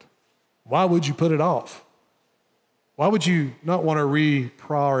do it? Why would you put it off? Why would you not want to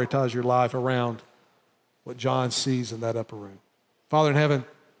reprioritize your life around what John sees in that upper room? Father in heaven,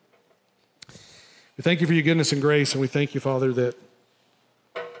 we thank you for your goodness and grace, and we thank you, Father, that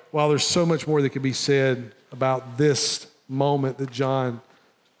while there's so much more that could be said about this moment that John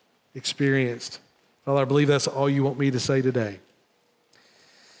experienced, Father, I believe that's all you want me to say today.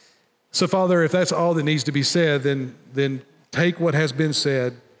 So, Father, if that's all that needs to be said, then take what has been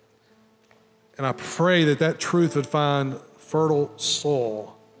said, and I pray that truth would find fertile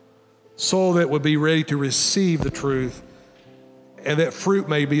soil that would be ready to receive the truth, and that fruit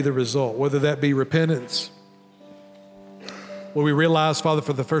may be the result, whether that be repentance, where we realize, Father,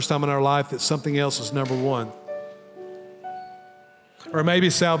 for the first time in our life that something else is number one, or maybe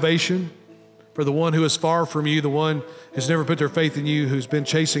salvation for the one who is far from you, the one who's never put their faith in you, who's been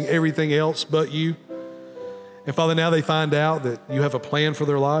chasing everything else but you. And Father, now they find out that you have a plan for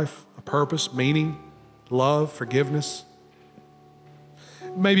their life, a purpose, meaning, love, forgiveness.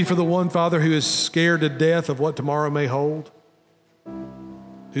 Maybe for the one, Father, who is scared to death of what tomorrow may hold,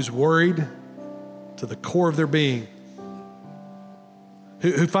 who's worried to the core of their being,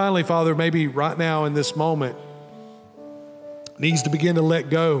 who finally, Father, maybe right now in this moment needs to begin to let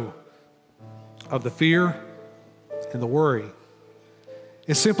go of the fear and the worry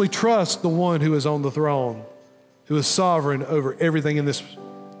and simply trust the one who is on the throne, who is sovereign over everything in this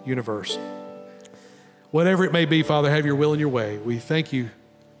universe. Whatever it may be, Father, have your will and your way. We thank you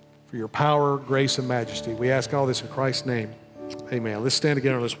for your power, grace, and majesty. We ask all this in Christ's name. Amen. Let's stand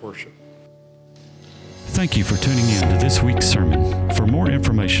together and let's worship. Thank you for tuning in to this week's sermon. For more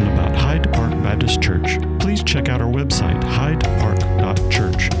information about Hyde Park Baptist Church, please check out our website,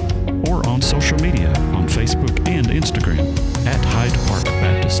 hydepark.church.